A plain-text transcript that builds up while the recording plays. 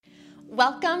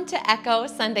Welcome to Echo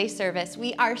Sunday Service.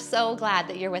 We are so glad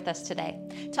that you're with us today.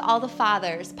 To all the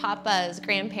fathers, papas,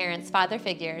 grandparents, father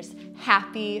figures,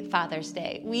 happy Father's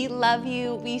Day. We love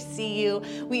you, we see you,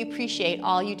 we appreciate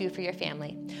all you do for your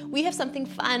family. We have something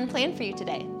fun planned for you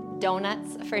today.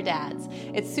 Donuts for Dads.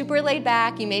 It's super laid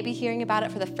back. You may be hearing about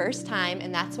it for the first time,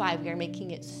 and that's why we are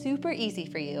making it super easy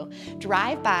for you.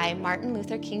 Drive by Martin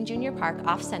Luther King Jr. Park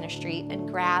off Center Street and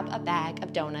grab a bag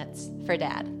of donuts for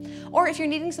Dad. Or if you're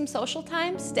needing some social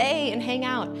time, stay and hang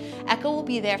out. Echo will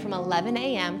be there from 11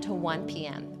 a.m. to 1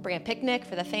 p.m. Bring a picnic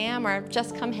for the fam or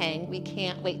just come hang. We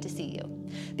can't wait to see you.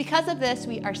 Because of this,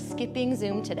 we are skipping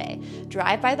Zoom today.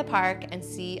 Drive by the park and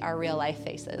see our real life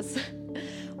faces.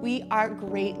 We are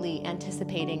greatly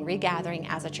anticipating regathering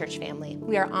as a church family.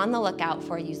 We are on the lookout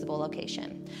for a usable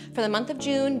location. For the month of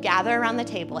June, gather around the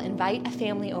table, invite a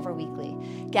family over weekly.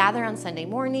 Gather on Sunday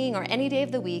morning or any day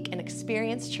of the week and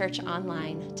experience church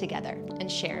online together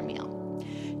and share a meal.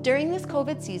 During this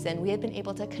COVID season, we have been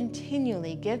able to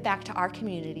continually give back to our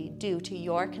community due to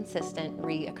your consistent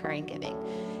reoccurring giving.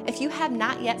 If you have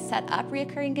not yet set up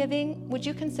reoccurring giving, would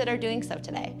you consider doing so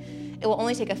today? It will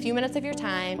only take a few minutes of your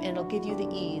time, and it'll give you the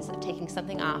ease of taking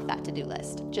something off that to-do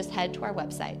list. Just head to our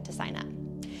website to sign up.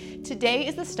 Today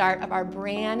is the start of our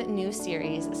brand new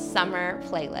series, Summer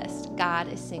Playlist,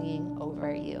 God is Singing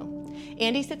Over You.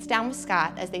 Andy sits down with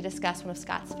Scott as they discuss one of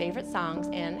Scott's favorite songs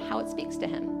and how it speaks to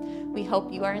him. We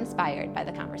hope you are inspired by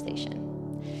the conversation.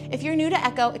 If you're new to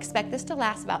Echo, expect this to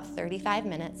last about 35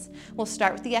 minutes. We'll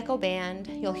start with the Echo Band.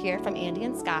 You'll hear from Andy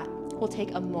and Scott. We'll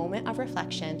take a moment of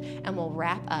reflection and we'll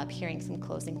wrap up hearing some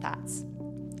closing thoughts.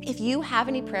 If you have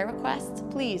any prayer requests,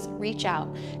 please reach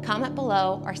out, comment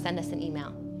below, or send us an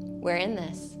email. We're in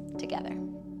this together.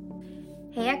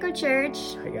 Hey Echo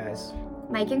Church. Hi guys.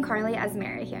 Mike and Carly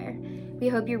Asmara here. We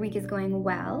hope your week is going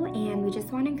well, and we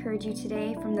just want to encourage you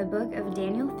today from the book of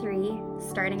Daniel 3,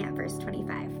 starting at verse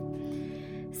 25.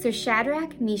 So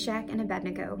Shadrach, Meshach, and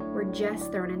Abednego were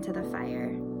just thrown into the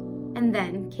fire. And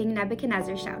then King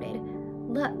Nebuchadnezzar shouted,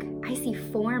 "Look, I see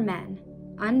 4 men,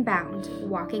 unbound,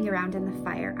 walking around in the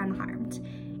fire unharmed,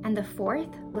 and the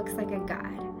 4th looks like a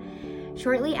god."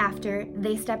 Shortly after,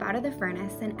 they step out of the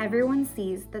furnace, and everyone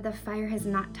sees that the fire has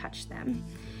not touched them.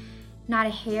 Not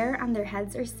a hair on their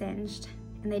heads are singed,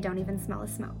 and they don't even smell a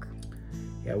smoke.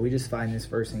 Yeah, we just find this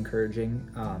verse encouraging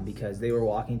because they were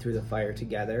walking through the fire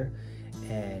together,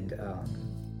 and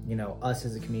us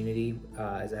as a community,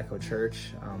 as Echo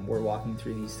Church, we're walking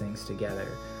through these things together.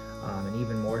 And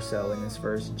even more so in this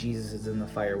verse, Jesus is in the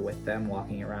fire with them,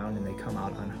 walking around, and they come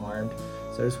out unharmed.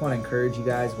 So I just want to encourage you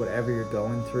guys, whatever you're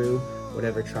going through,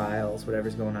 whatever trials,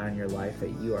 whatever's going on in your life,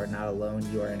 that you are not alone.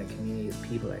 You are in a community of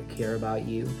people that care about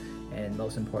you, and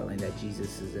most importantly, that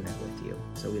Jesus is in it with you.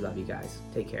 So we love you guys.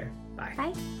 Take care. Bye.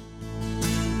 Bye.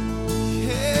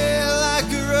 Yeah,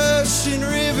 like a rushing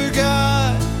river,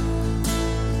 God,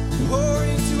 pour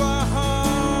into our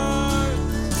hearts,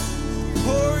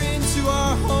 pour into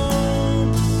our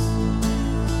homes,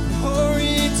 pour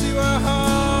into our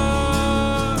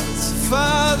hearts,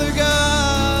 Father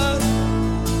God,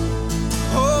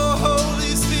 oh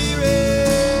Holy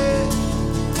Spirit,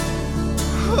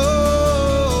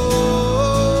 oh,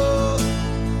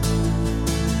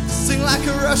 sing like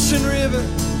a rushing river.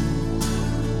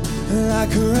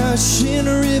 Like a rushing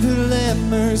river, let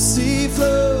mercy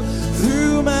flow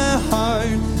through my heart,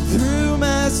 through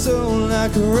my soul.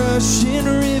 Like a rushing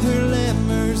river, let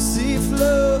mercy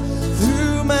flow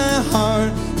through my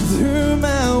heart, through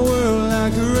my world.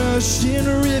 Like a rushing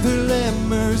river, let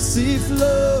mercy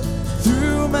flow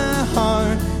through my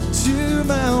heart, to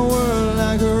my world.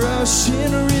 Like a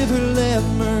rushing river, let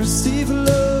mercy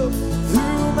flow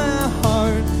through my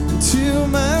heart, to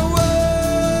my world.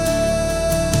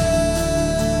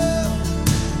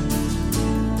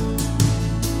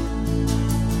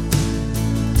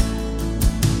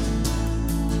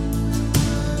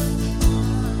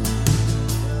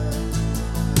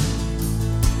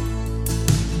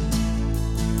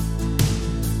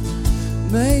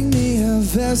 Make me a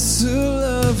vessel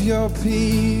of your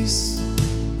peace.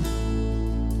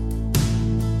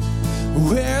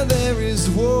 Where there is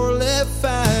war, let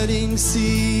fighting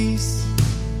cease.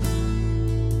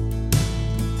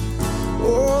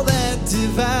 All that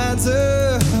divides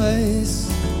us,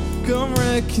 come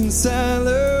reconcile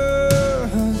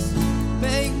us.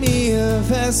 Make me a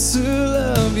vessel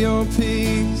of your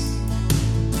peace.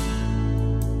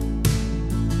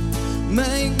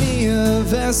 Make me a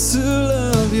vessel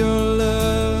of your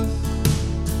love.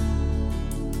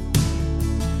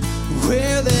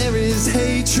 Where there is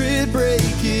hatred, break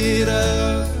it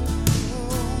up.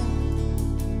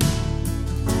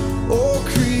 All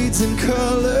creeds and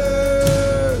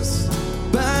colors,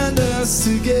 us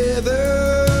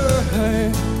together.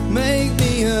 Make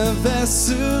me a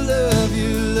vessel of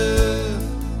your love.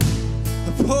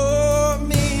 Pour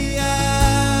me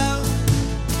out,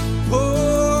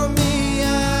 pour me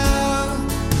out,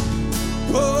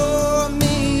 pour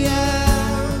me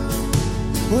out.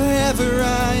 Wherever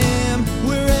I am,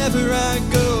 wherever I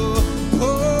go,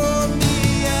 pour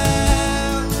me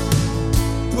out,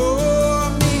 pour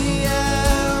me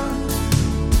out,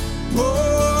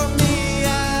 pour me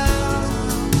out.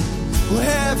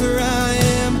 Wherever I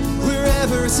am,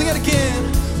 wherever, sing it again.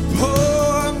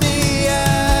 Pour me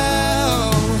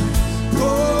out,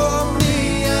 pour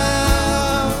me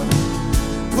out,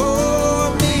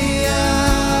 pour me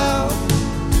out.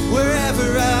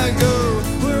 Wherever I go,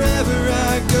 wherever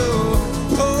I go,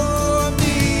 pour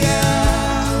me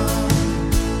out,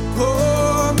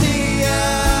 pour me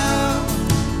out,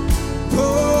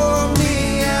 pour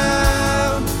me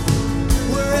out.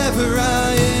 Wherever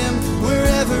I am,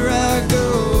 wherever I go.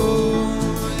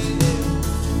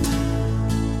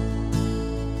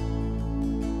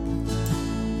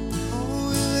 Oh,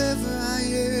 wherever I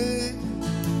am,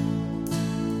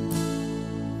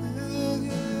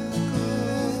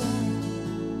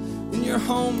 in your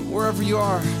home, wherever you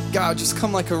are, God, just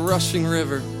come like a rushing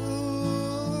river.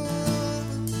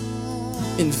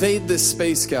 Invade this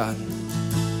space, God.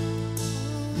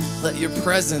 Let your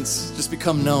presence just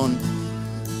become known.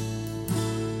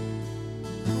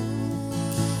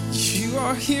 You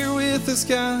are here with us,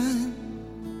 God.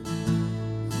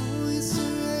 We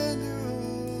surrender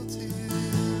all to you.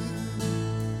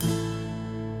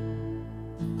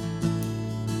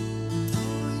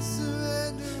 We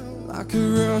surrender all. Like a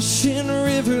rushing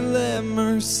river, let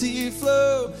mercy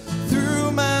flow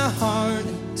through my heart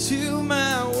to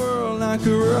my world. Like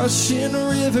a rushing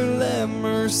river, let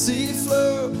mercy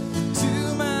flow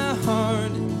to my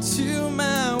heart to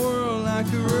my world.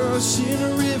 Like a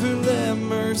rushing river, let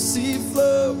mercy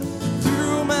flow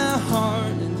through my heart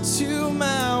and to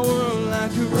my world.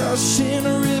 Like a rushing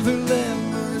river, let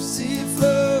mercy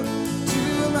flow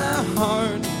to my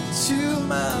heart, to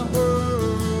my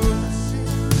world.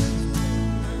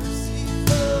 Mercy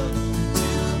flow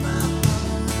to my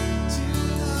heart, to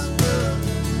my world.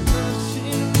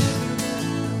 Rushing river, let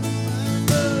mercy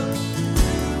flow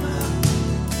through my heart,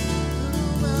 to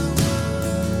my world.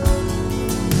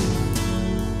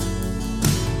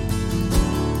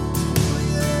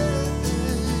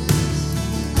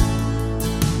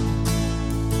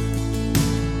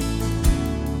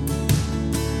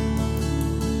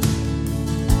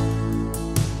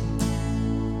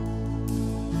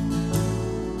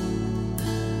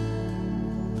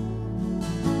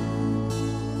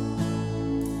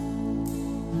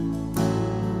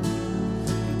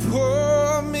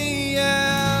 Pour me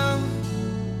out,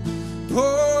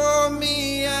 pour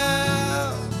me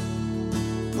out,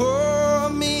 pour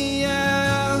me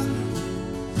out.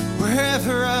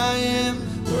 Wherever I am,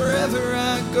 wherever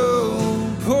I go,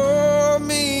 pour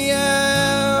me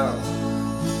out,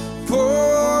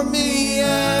 pour me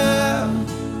out,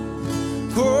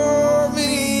 pour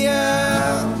me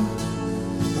out.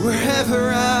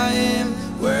 Wherever I am,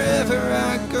 wherever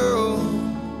I go.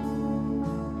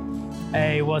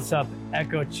 Hey, what's up,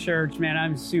 Echo Church? Man,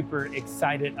 I'm super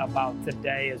excited about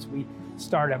today as we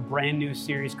start a brand new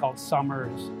series called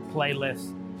Summer's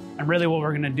Playlist. And really what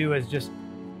we're gonna do is just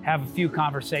have a few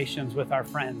conversations with our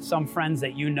friends, some friends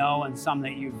that you know and some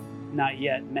that you've not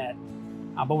yet met.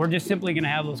 But we're just simply gonna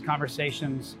have those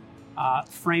conversations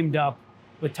framed up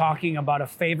with talking about a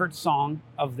favorite song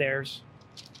of theirs,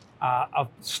 a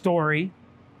story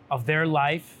of their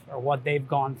life or what they've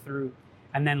gone through,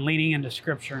 and then leaning into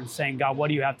scripture and saying, God, what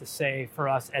do you have to say for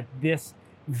us at this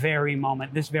very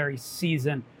moment, this very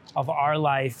season of our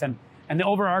life? And the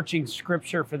overarching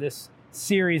scripture for this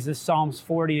series is Psalms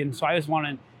 40. And so I just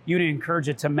wanted you to encourage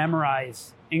you to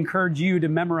memorize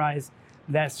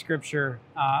that scripture.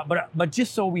 But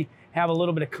just so we have a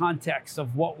little bit of context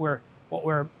of what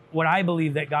I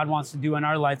believe that God wants to do in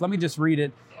our life, let me just read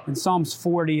it. In Psalms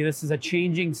 40, this is a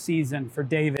changing season for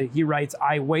David. He writes,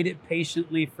 I waited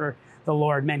patiently for the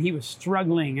Lord. Man, he was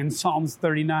struggling in Psalms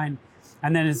 39.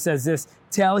 And then it says this,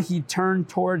 till he turned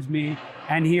towards me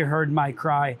and he heard my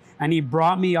cry and he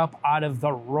brought me up out of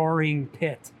the roaring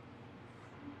pit.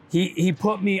 He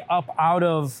put me up out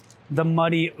of the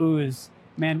muddy ooze.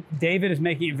 Man, David is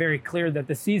making it very clear that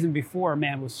the season before,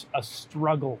 man, was a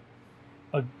struggle.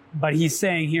 But he's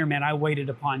saying here, man, I waited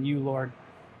upon you, Lord,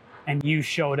 and you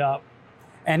showed up.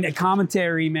 And a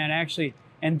commentary, man, actually,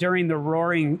 and during the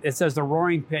roaring, it says the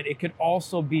roaring pit, it could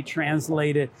also be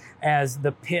translated as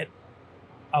the pit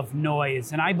of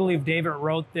noise. And I believe David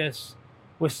wrote this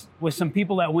with some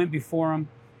people that went before him,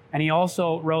 And he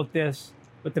also wrote this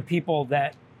with the people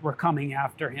that were coming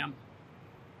after him.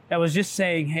 That was just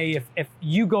saying, hey, if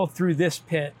you go through this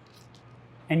pit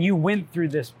and you went through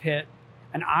this pit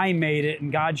and I made it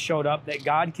and God showed up, that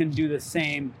God can do the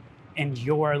same in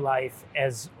your life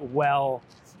as well.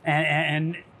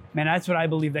 And man, that's what I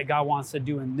believe that God wants to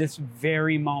do in this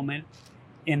very moment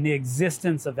in the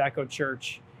existence of Echo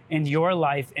Church, in your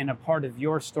life, in a part of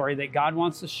your story, that God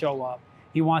wants to show up.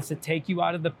 He wants to take you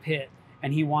out of the pit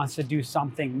and he wants to do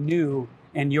something new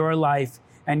in your life.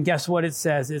 And guess what it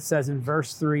says? It says in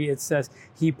verse 3, it says,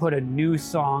 he put a new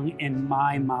song in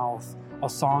my mouth, a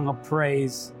song of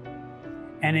praise.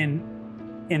 And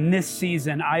in this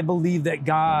season, I believe that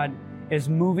God is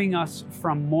moving us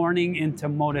from mourning into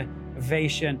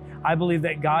motivation. I believe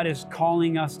that God is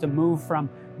calling us to move from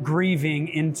grieving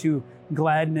into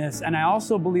gladness. And I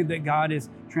also believe that God is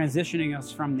transitioning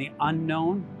us from the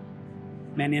unknown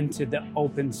and into the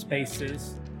open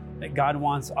spaces, that God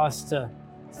wants us to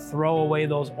throw away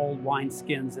those old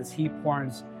wineskins as he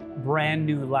pours brand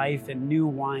new life and new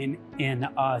wine in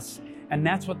us. And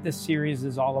that's what this series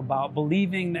is all about,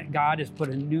 believing that God has put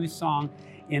a new song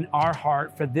in our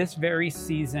heart for this very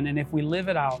season. And if we live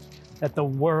it out, that the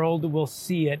world will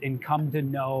see it and come to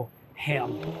know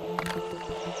him.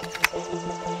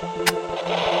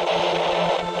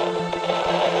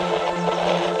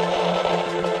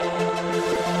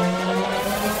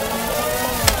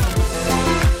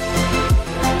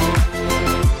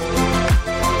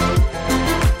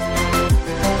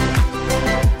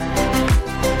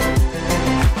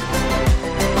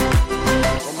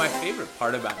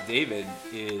 Part about David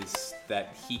is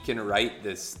that he can write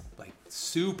this like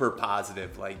super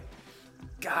positive, like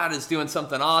God is doing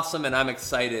something awesome and I'm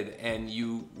excited, and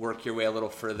you work your way a little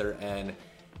further and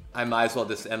I might as well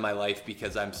just end my life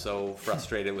because I'm so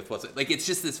frustrated with what's like. It's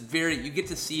just this you get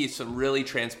to see some really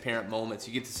transparent moments.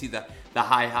 You get to see the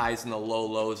high highs and the low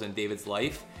lows in David's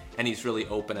life, and he's really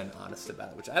open and honest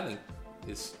about it, which I think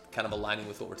is kind of aligning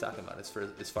with what we're talking about as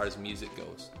far as music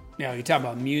goes. Yeah, you talk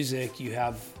about music, you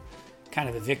have kind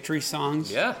of the victory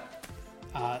songs. Yeah.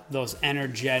 Those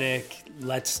energetic,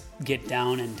 let's get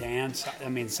down and dance. I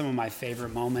mean, some of my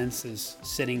favorite moments is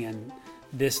sitting in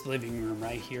this living room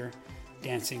right here,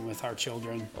 dancing with our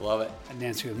children. I love it. And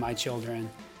dancing with my children.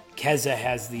 Keza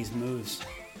has these moves,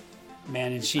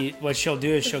 man, and what she'll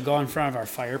do is she'll go in front of our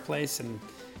fireplace and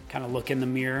kind of look in the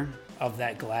mirror of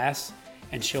that glass,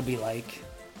 and she'll be like,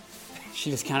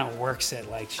 she just kind of works it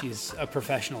like she's a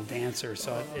professional dancer.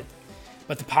 So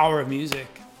but the power of music.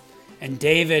 And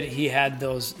David, he had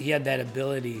that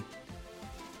ability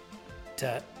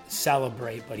to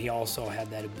celebrate, but he also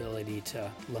had that ability to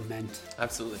lament.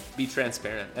 Absolutely. Be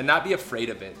transparent and not be afraid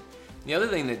of it. The other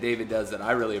thing that David does that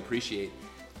I really appreciate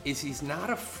is he's not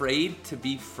afraid to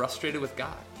be frustrated with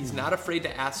God. He's not afraid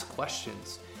to ask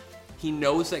questions. He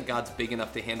knows that God's big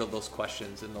enough to handle those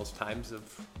questions in those times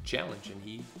of challenge, and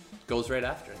he goes right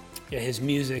after it. Yeah, his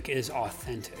music is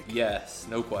authentic. Yes,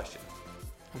 no question.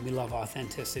 And we love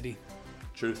authenticity.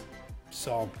 Truth.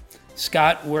 So,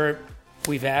 Scott,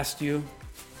 we've asked you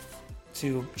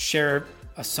to share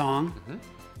a song. Mm-hmm.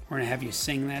 We're going to have you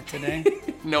sing that today.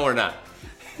 No, we're not.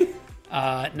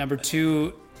 Number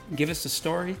 2, give us a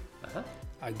story.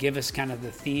 Uh-huh. Give us kind of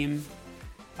the theme.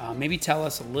 Maybe tell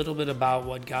us a little bit about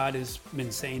what God has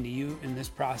been saying to you in this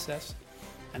process.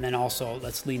 And then also,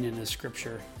 let's lean into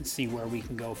Scripture and see where we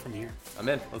can go from here.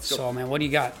 Amen. Let's go. So, man, what do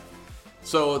you got?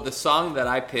 So the song that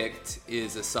I picked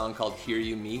is a song called Hear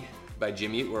You Me by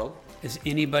Jimmy Eat World. Is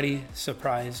anybody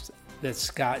surprised that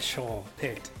Scott Scholl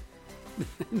picked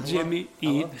Jimmy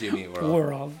Eat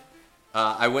World?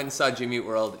 I went and saw Jimmy Eat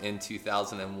World in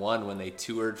 2001 when they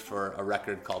toured for a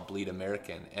record called Bleed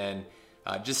American. And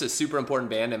just a super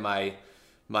important band in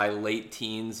my late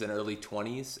teens and early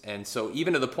 20s. And so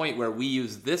even to the point where we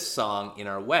used this song in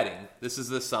our wedding. This is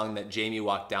the song that Jamie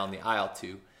walked down the aisle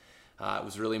to. It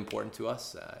was really important to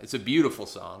us. It's a beautiful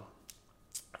song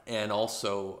and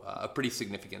also a pretty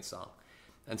significant song.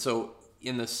 And so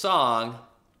in the song,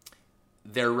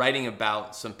 they're writing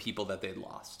about some people that they'd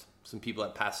lost, some people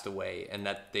that passed away, and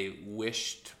that they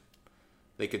wished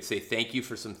they could say thank you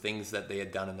for some things that they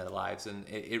had done in their lives. And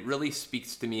it really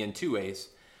speaks to me in 2 ways.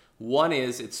 One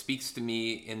is it speaks to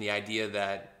me in the idea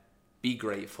that be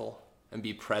grateful and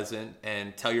be present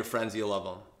and tell your friends you love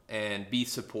them. And be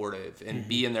supportive and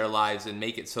be in their lives and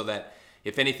make it so that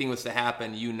if anything was to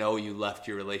happen, you know you left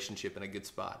your relationship in a good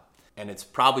spot. And it's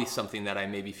probably something that I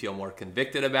maybe feel more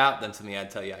convicted about than something I'd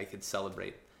tell you I could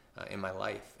celebrate in my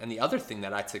life. And the other thing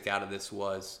that I took out of this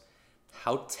was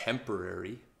how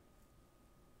temporary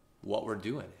what we're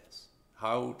doing is.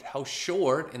 How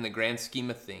short in the grand scheme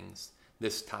of things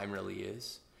this time really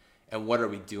is. And what are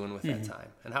we doing with that time?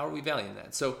 And how are we valuing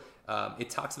that? So it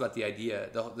talks about the idea,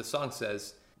 the song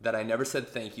says that I never said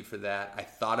thank you for that. I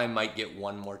thought I might get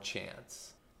one more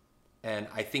chance. And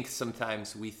I think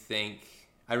sometimes we think,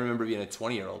 I remember being a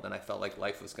 20-year-old and I felt like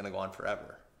life was going to go on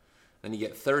forever. Then you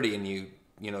get 30 and you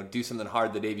do something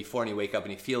hard the day before and you wake up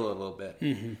and you feel it a little bit.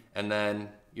 And then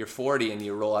you're 40 and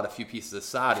you roll out a few pieces of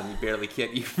sod and you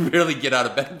barely get out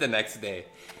of bed the next day.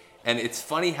 And it's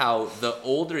funny how the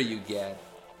older you get,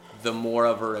 the more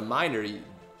of a reminder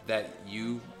that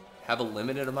you have a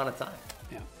limited amount of time.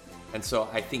 Yeah. And so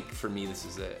I think for me, this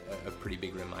is a pretty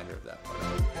big reminder of that part.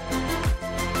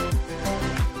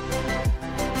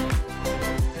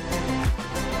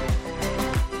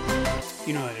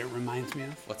 You know what it reminds me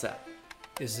of? What's that?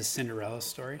 Is the Cinderella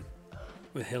story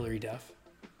with Hilary Duff.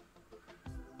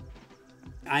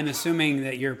 I'm assuming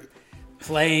that you're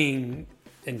playing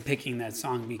and picking that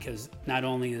song because not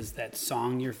only is that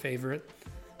song your favorite,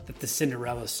 but the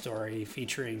Cinderella story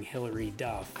featuring Hilary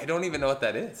Duff I don't even know what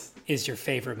that is. is your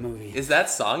favorite movie. Is that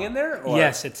song in there? Or?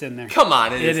 Yes, it's in there. Come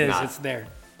on, it is not. It's there.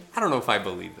 I don't know if I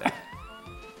believe that.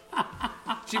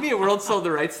 Jimmy Eat World sold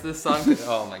the rights to this song.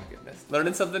 Oh my goodness.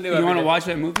 Learning something new. You want to watch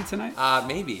that movie tonight?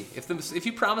 Maybe. If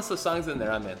you promise those songs in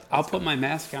there, I'm in. I'll put my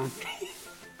mask on.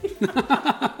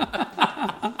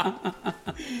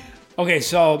 Okay,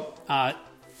 so why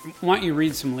don't you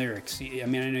read some lyrics? I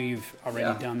mean, I know you've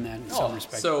already done that in some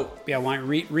respect. So yeah, why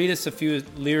don't you read us a few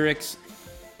lyrics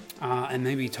and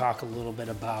maybe talk a little bit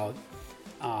about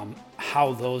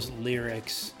how those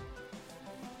lyrics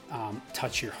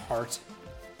touch your heart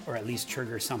or at least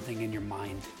trigger something in your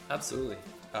mind. Absolutely.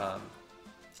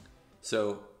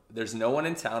 So there's no one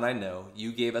in town I know.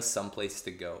 You gave us someplace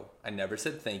to go. I never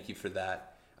said thank you for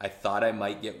that. I thought I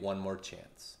might get one more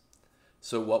chance.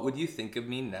 So what would you think of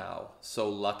me now? So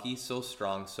lucky, so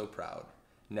strong, so proud.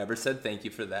 Never said thank you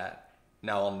for that.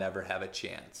 Now I'll never have a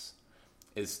chance,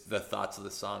 is the thoughts of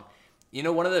the song. You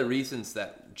know, one of the reasons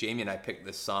that Jamie and I picked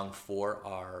this song for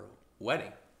our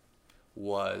wedding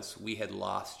was we had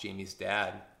lost Jamie's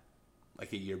dad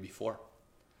like a year before.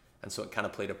 And so it kind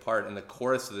of played a part. And the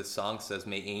chorus of this song says,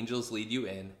 may angels lead you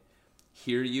in,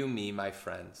 hear you me, my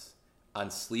friends. On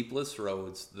sleepless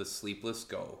roads, the sleepless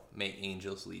go, may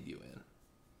angels lead you in.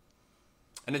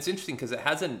 And it's interesting because it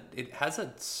has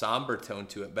a somber tone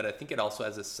to it, but I think it also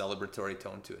has a celebratory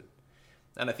tone to it.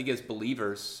 And I think as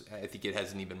believers, I think it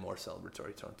has an even more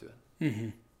celebratory tone to it. Mm-hmm.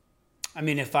 I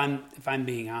mean, if I'm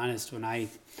being honest, when I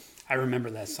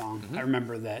remember that song, I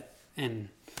remember that in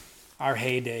our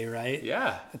heyday, right?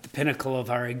 Yeah. At the pinnacle of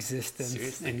our existence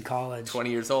Seriously. in college.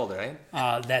 20 years old, right?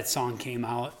 That song came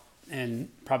out and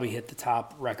probably hit the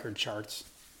top record charts.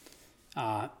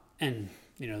 And,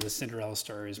 you know, the Cinderella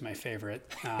story is my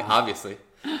favorite. Obviously.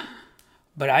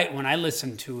 But when I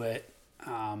listen to it,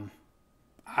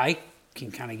 I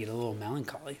can kind of get a little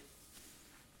melancholy.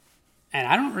 And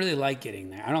I don't really like getting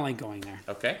there. I don't like going there.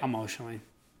 Okay. Emotionally.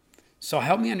 So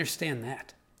help me understand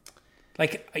that.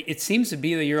 Like, it seems to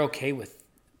be that you're okay with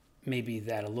maybe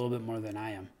that a little bit more than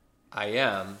I am. I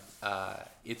am.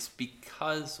 It's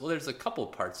because, well, there's a couple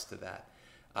parts to that.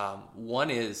 One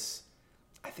is,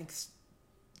 I think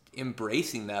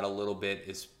embracing that a little bit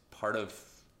is part of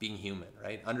being human,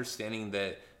 right? Understanding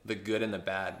the good and the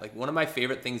bad. Like, one of my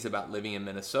favorite things about living in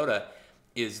Minnesota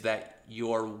is that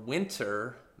your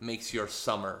winter makes your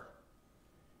summer.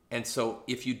 And so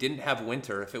if you didn't have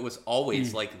winter, if it was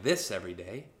always like this every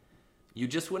day, you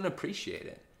just wouldn't appreciate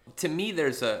it. To me,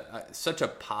 there's such a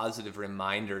positive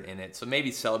reminder in it. So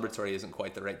maybe celebratory isn't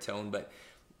quite the right tone,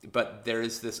 but there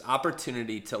is this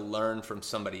opportunity to learn from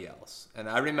somebody else. And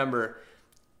I remember,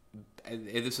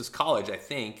 this was college, I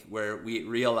think, where we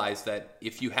realized that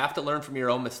if you have to learn from your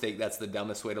own mistake, that's the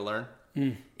dumbest way to learn.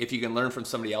 If you can learn from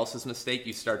somebody else's mistake,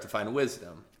 you start to find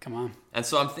wisdom. Come on. And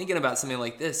so I'm thinking about something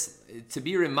like this, to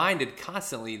be reminded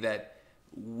constantly that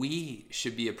we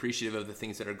should be appreciative of the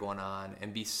things that are going on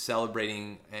and be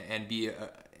celebrating and be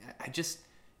just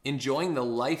enjoying the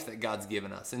life that God's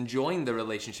given us, enjoying the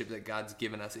relationship that God's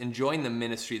given us, enjoying the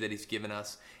ministry that he's given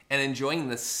us, and enjoying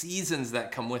the seasons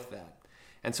that come with that.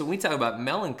 And so when we talk about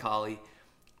melancholy,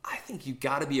 I think you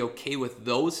got to be okay with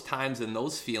those times and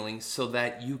those feelings so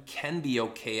that you can be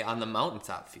okay on the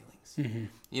mountaintop feelings. Mm-hmm.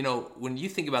 You know, when you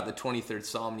think about the 23rd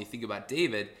Psalm and you think about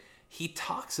David, he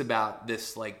talks about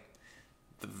this, like,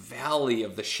 the valley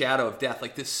of the shadow of death,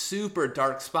 like this super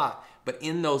dark spot. But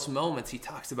in those moments, he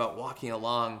talks about walking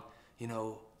along, you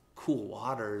know, cool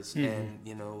waters and,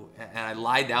 you know, and I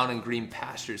lie down in green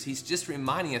pastures. He's just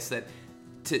reminding us that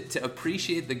to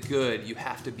appreciate the good, you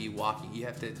have to be walking. You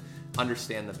have to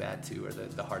understand the bad too, or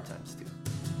the hard times too.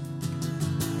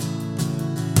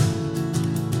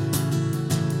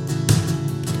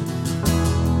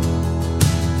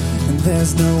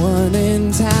 there's no one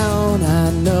in town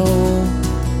I know.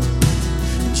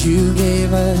 You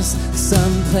gave us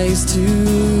some place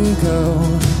to go,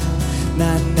 and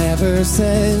I never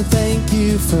said thank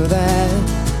you for that.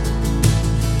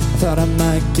 I thought I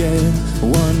might get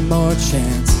one more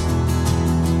chance.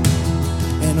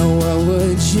 And what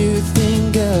would you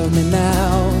think of me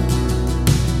now?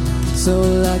 So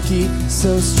lucky,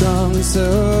 so strong,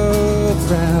 so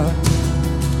proud.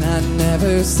 And I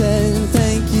never said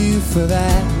thank you for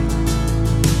that.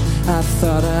 I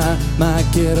thought I might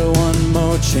get one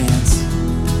more chance.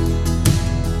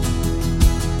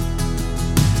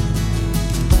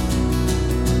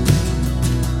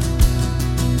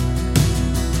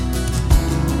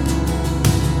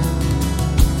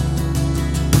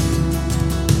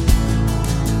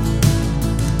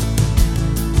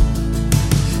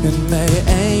 And may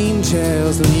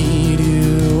angels lead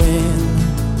you in,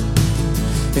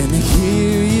 and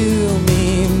hear you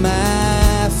meet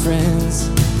my friends.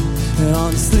 And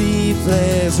on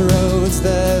sleepless roads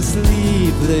the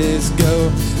sleepless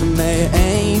go, and may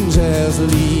angels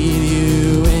lead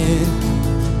you in.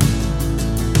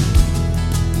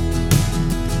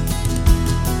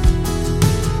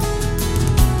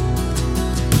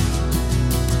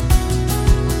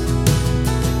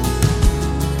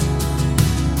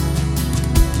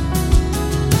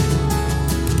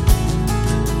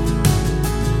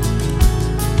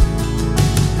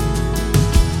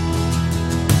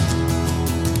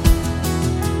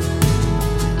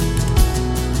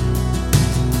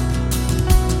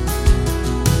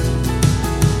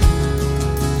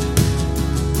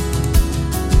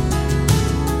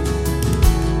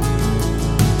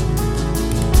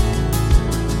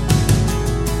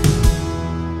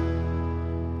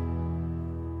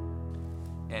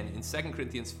 In 2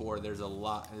 Corinthians 4, there's a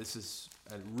lot. This is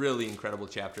a really incredible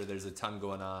chapter. There's a ton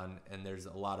going on, and there's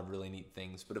a lot of really neat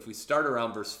things. But if we start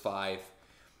around verse 5,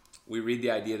 we read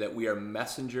the idea that we are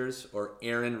messengers or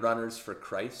errand runners for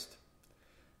Christ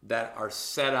that are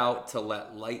set out to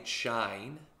let light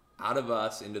shine out of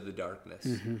us into the darkness.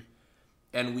 Mm-hmm.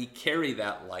 And we carry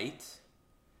that light,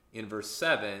 in verse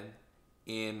 7,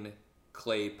 in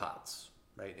clay pots,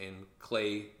 right? In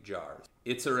clay jars.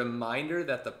 It's a reminder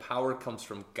that the power comes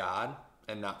from God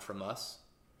and not from us.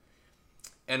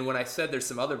 And when I said there's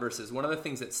some other verses, one of the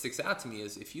things that sticks out to me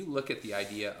is if you look at the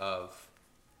idea of,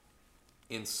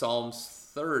 in Psalms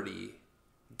 30,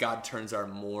 God turns our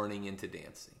mourning into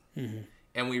dancing. Mm-hmm.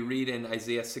 And we read in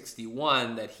Isaiah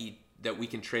 61 that we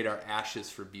can trade our ashes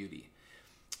for beauty.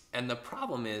 And the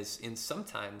problem is,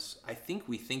 sometimes I think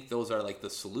we think those are like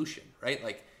the solution, right?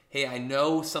 Like, hey, I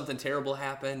know something terrible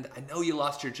happened. I know you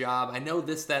lost your job. I know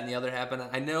this, that, and the other happened.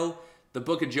 I know the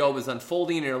book of Job is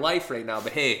unfolding in your life right now,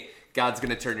 but hey, God's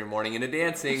going to turn your mourning into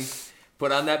dancing.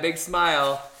 Put on that big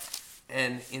smile.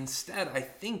 And instead, I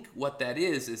think what that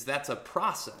is that's a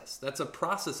process. That's a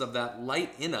process of that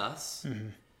light in us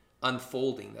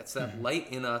unfolding. That's that light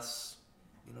in us,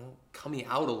 coming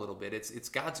out a little bit. It's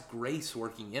God's grace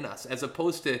working in us, as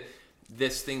opposed to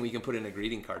this thing we can put in a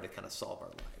greeting card to kind of solve our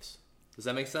lives. Does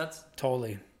that make sense?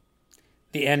 Totally.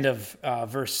 The end of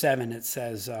verse 7, it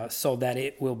says, so that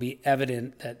it will be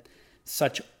evident that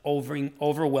such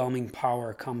overwhelming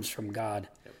power comes from God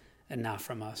and not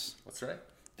from us. That's right.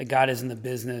 That God is in the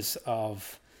business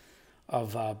of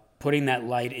putting that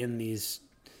light in these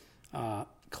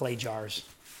clay jars,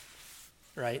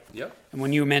 right? Yep. And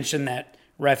when you mentioned that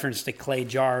reference to clay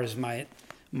jars, my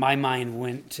mind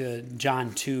went to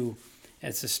John 2.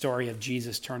 It's the story of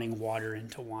Jesus turning water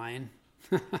into wine.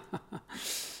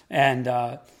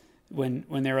 And when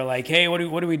they were like, hey, what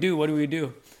do we do? What do we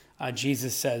do?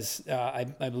 Jesus says, I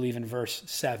believe in verse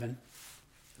 7,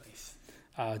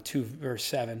 nice. 2 verse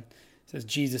 7, says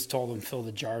Jesus told them, fill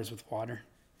the jars with water.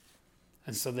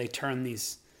 And so they turned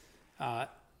these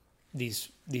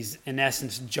in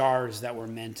essence jars that were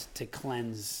meant to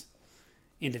cleanse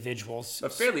individuals.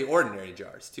 But fairly ordinary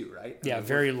jars too, right? Yeah,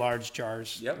 very large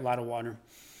jars, yep. A lot of water.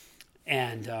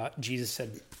 And Jesus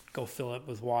said, go fill it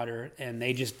with water. And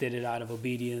they just did it out of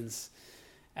obedience.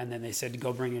 And then they said,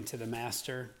 go bring it to the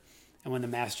master. And when the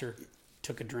master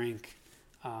took a drink,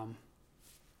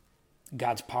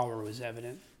 God's power was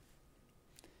evident.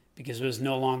 Because it was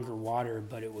no longer water,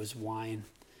 but it was wine.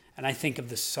 And I think of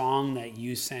the song that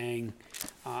you sang.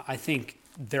 I think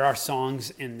there are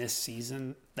songs in this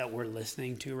season that we're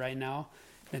listening to right now.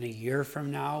 Then a year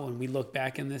from now, when we look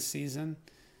back in this season,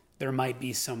 there might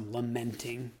be some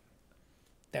lamenting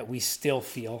that we still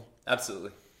feel. Absolutely.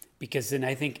 Because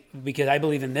I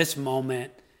believe in this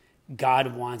moment,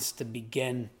 God wants to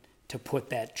begin to put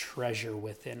that treasure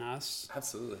within us.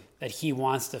 Absolutely. That he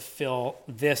wants to fill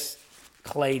this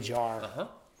clay jar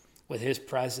with his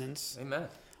presence. Amen.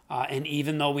 And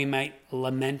even though we might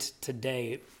lament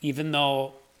today, even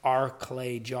though our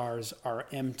clay jars are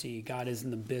empty, God is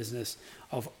in the business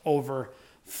of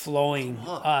overflowing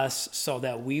us so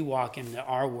that we walk into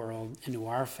our world, into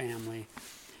our family,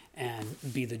 and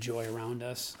be the joy around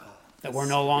us. That we're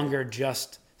no longer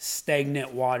just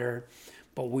stagnant water,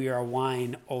 but we are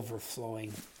wine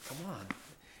overflowing. Come on.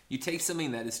 You take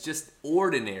something that is just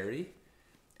ordinary,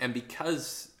 and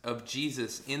because of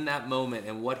Jesus in that moment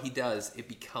and what he does, it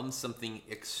becomes something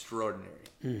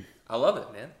extraordinary. I love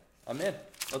it, man. I'm in.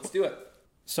 Let's do it.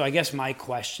 So I guess my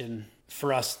question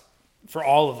for us, for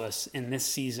all of us in this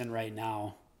season right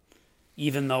now,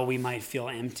 even though we might feel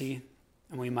empty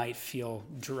and we might feel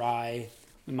dry,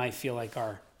 we might feel like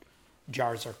our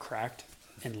jars are cracked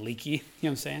and leaky, you know what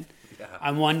I'm saying? Yeah.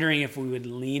 I'm wondering if we would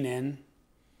lean in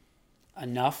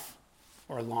enough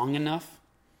or long enough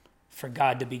for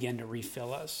God to begin to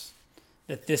refill us.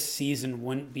 That this season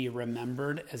wouldn't be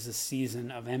remembered as a season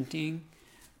of emptying,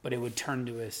 but it would turn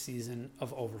to a season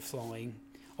of overflowing.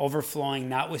 Overflowing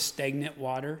not with stagnant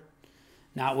water,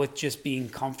 not with just being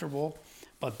comfortable,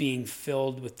 but being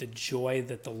filled with the joy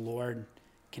that the Lord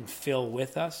can fill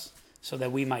with us so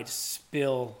that we might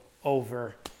spill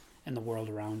over in the world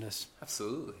around us.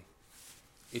 Absolutely.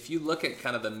 If you look at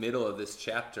kind of the middle of this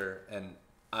chapter, and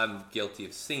I'm guilty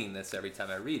of seeing this every time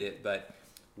I read it, but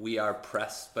we are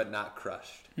pressed but not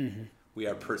crushed. Mm-hmm. We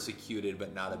are persecuted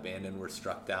but not abandoned. We're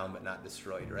struck down but not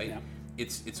destroyed, right? Yeah.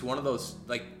 It's one of those,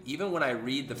 like, even when I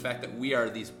read the fact that we are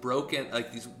these broken,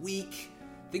 like these weak,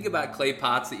 think about clay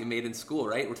pots that you made in school,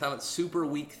 right? We're talking about super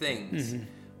weak things,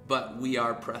 but we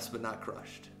are pressed but not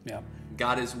crushed. Yeah.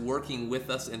 God is working with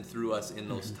us and through us in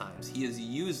those times. He is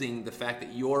using the fact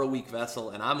that you're a weak vessel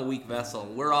and I'm a weak vessel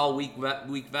and we're all weak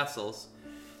vessels.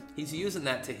 He's using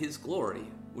that to his glory,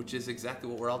 which is exactly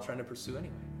what we're all trying to pursue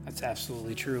anyway. That's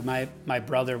absolutely true. My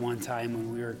brother, one time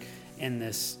when we were in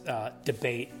this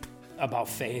debate about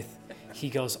faith, he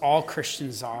goes, all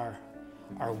Christians are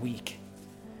weak.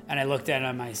 And I looked at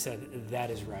him, I said,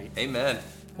 that is right. Amen.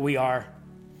 We are.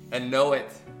 And know it.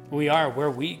 We are. We're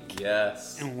weak.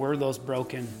 Yes. And we're those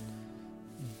broken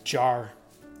jar,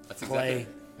 That's clay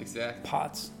exactly.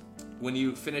 pots. When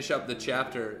you finish up the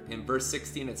chapter, in verse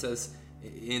 16, it says,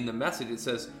 in the Message, it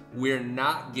says, we're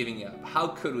not giving up. How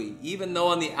could we? Even though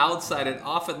on the outside it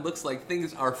often looks like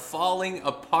things are falling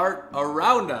apart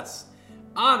around us,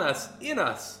 on us, in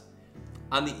us.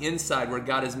 On the inside, where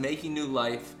God is making new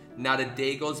life, not a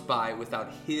day goes by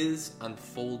without his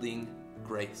unfolding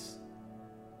grace.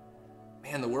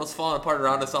 Man, the world's falling apart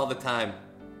around us all the time.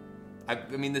 I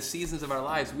mean, the seasons of our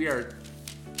lives,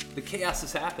 the chaos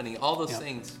is happening, all those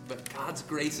things, but God's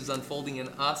grace is unfolding in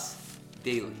us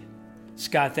daily.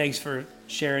 Scott, thanks for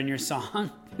sharing your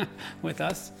song with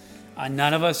us.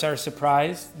 None of us are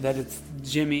surprised that it's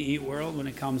Jimmy Eat World when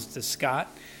it comes to Scott.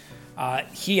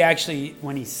 He actually,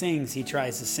 when he sings, he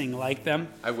tries to sing like them.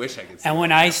 I wish I could sing. And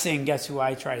when I sing, guess who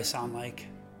I try to sound like?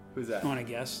 Who's that? You want to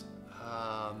guess?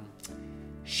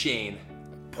 Shane.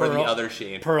 Or the other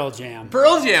Shane. Pearl Jam.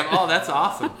 Pearl Jam. Oh, that's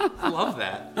awesome. I love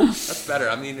that. That's better.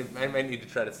 I mean, I might need to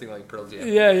try to sing like Pearl Jam.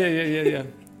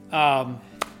 Yeah.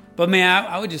 But man,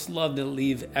 I would just love to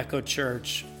leave Echo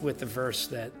Church with the verse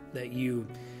that you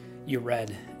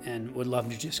read, and would love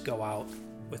to just go out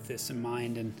with this in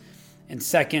mind. And in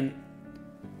 2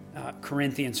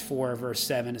 Corinthians 4, verse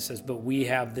 7, it says, but we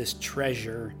have this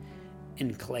treasure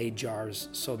in clay jars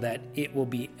so that it will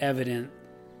be evident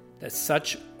that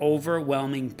such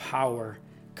overwhelming power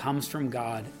comes from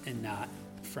God and not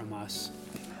from us.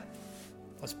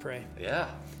 Let's pray. Yeah.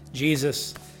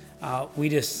 Jesus, we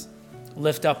just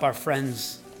lift up our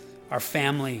friends, our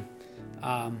family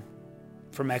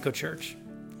from Echo Church.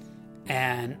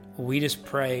 And we just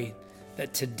pray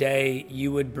that today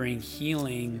you would bring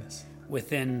healing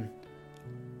within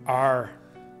our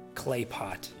clay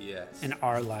pot in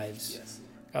our lives. Yes.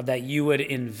 God, that you would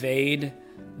invade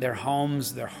their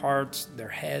homes, their hearts, their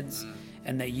heads,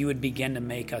 and that you would begin to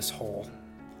make us whole.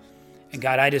 And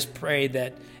God, I just pray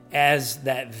that as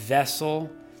that vessel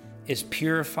is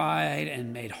purified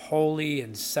and made holy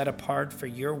and set apart for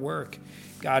your work,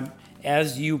 God,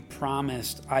 as you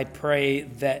promised, I pray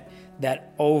that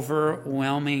that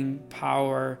overwhelming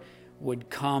power would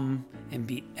come and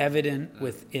be evident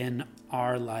within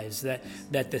our lives, that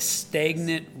the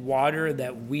stagnant water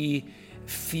that we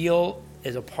feel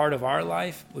as a part of our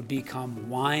life would become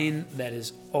wine that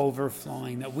is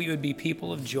overflowing, that we would be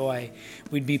people of joy,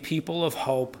 we'd be people of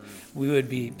hope, we would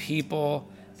be people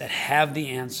that have the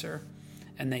answer,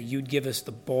 and that you'd give us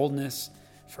the boldness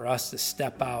for us to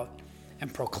step out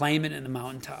and proclaim it in the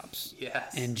mountaintops.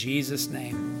 Yes. In Jesus'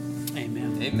 name,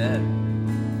 amen.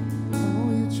 Amen.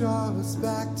 draw us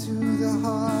back to the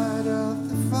heart of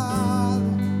the Father.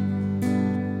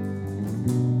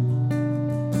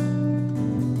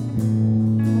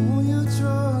 Oh, you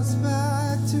draw us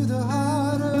back to the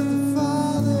heart of the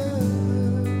Father.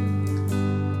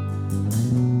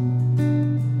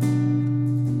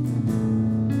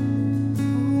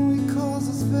 Oh, he calls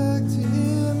us back to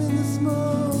him in this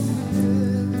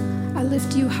moment. I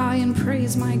lift you high in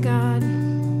praise, my God,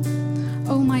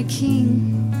 oh my King,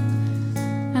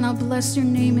 and I'll bless your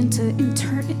name into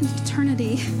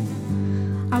eternity.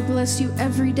 I'll bless you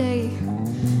every day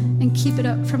and keep it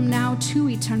up from now to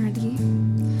eternity.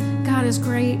 God is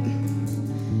great.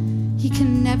 He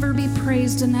can never be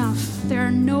praised enough. There are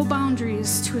no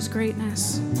boundaries to his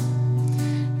greatness.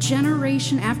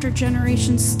 Generation after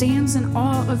generation stands in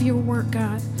awe of your work,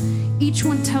 God. Each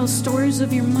one tells stories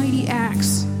of your mighty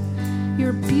acts.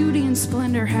 Your beauty and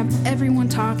splendor have everyone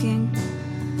talking.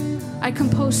 I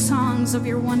compose songs of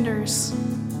your wonders.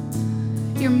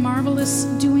 Your marvelous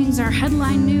doings are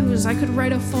headline news. I could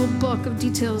write a full book of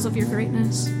details of your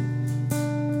greatness.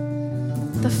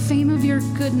 The fame of your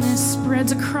goodness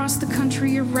spreads across the country.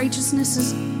 Your righteousness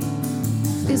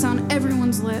is on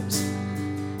everyone's lips.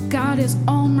 God is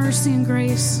all mercy and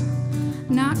grace,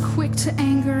 not quick to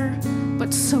anger,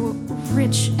 but so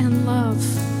rich in love.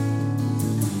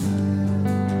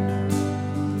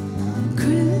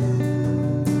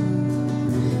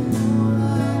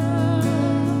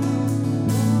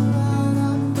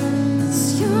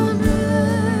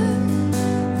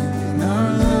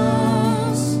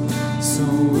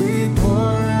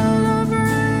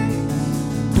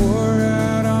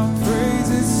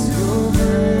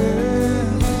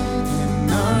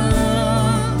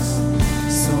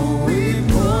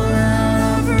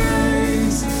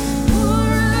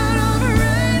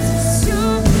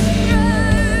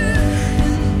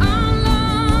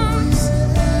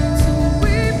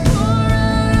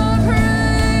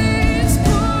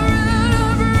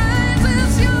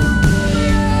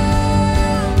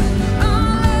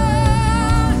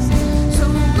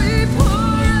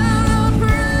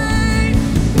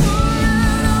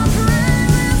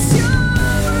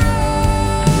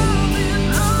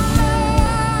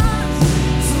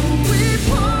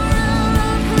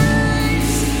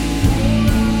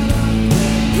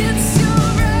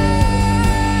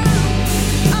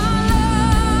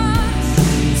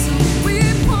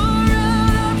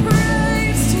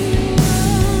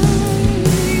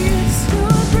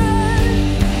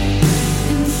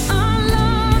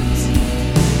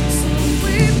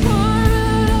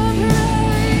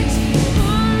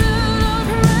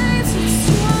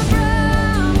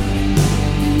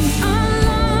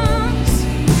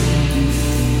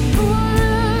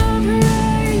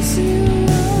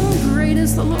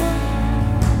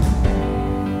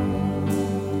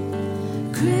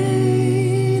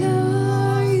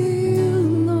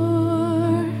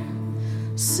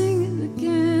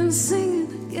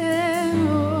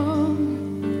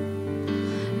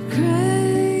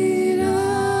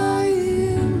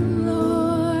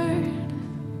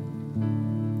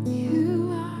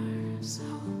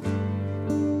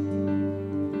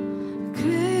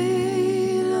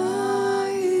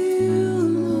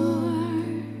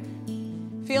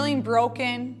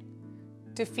 Broken,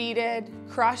 defeated,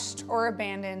 crushed, or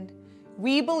abandoned,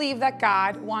 we believe that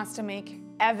God wants to make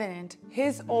evident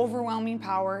his overwhelming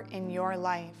power in your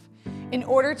life. In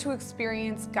order to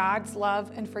experience God's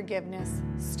love and forgiveness,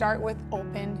 start with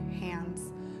open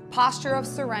hands, posture of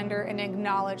surrender, and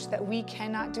acknowledge that we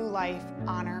cannot do life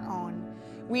on our own.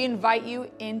 We invite you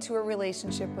into a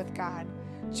relationship with God.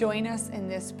 Join us in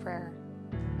this prayer.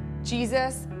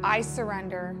 Jesus, I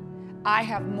surrender. I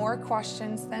have more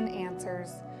questions than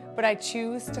answers, but I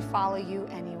choose to follow you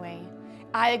anyway.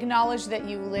 I acknowledge that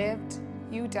you lived,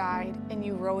 you died, and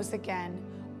you rose again,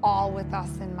 all with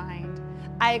us in mind.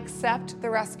 I accept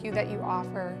the rescue that you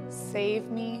offer.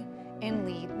 Save me and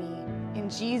lead me.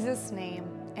 In Jesus' name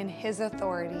and his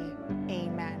authority,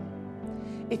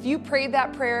 amen. If you prayed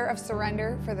that prayer of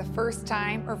surrender for the first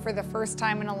time or for the first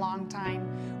time in a long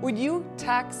time, would you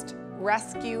text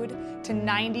rescued to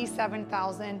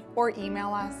 97,000 or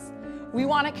email us? We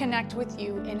want to connect with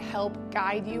you and help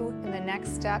guide you in the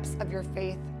next steps of your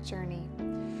faith journey.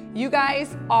 You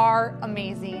guys are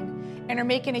amazing and are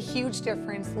making a huge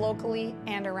difference locally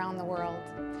and around the world.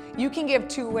 You can give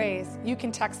two ways. You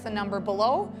can text the number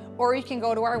below, or you can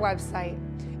go to our website.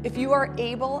 If you are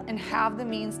able and have the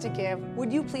means to give,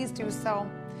 would you please do so?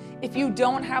 If you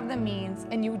don't have the means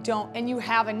and you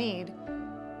have a need,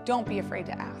 don't be afraid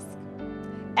to ask.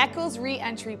 Echo's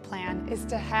re-entry plan is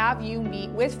to have you meet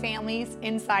with families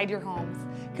inside your homes.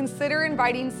 Consider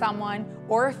inviting someone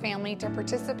or a family to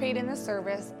participate in the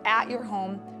service at your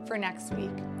home for next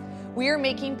week. We are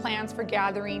making plans for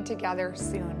gathering together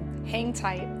soon. Hang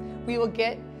tight. We will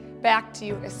get back to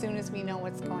you as soon as we know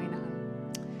what's going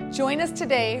on. Join us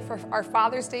today for our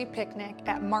Father's Day picnic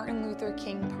at Martin Luther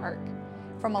King Park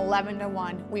from 11 to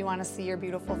 1. We want to see your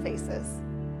beautiful faces.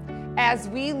 As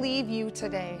we leave you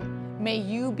today, may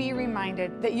you be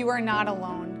reminded that you are not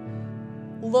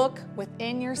alone. Look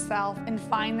within yourself and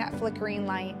find that flickering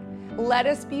light. Let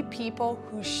us be people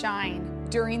who shine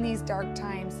during these dark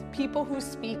times, people who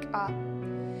speak up.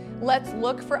 Let's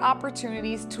look for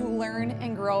opportunities to learn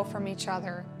and grow from each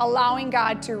other, allowing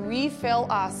God to refill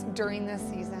us during this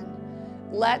season.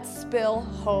 Let's spill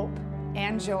hope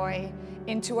and joy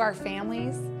into our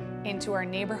families, into our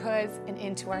neighborhoods, and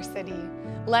into our city.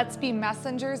 Let's be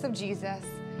messengers of Jesus,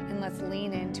 and let's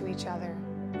lean into each other.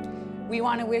 We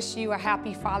want to wish you a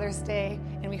happy Father's Day,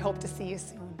 and we hope to see you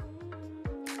soon.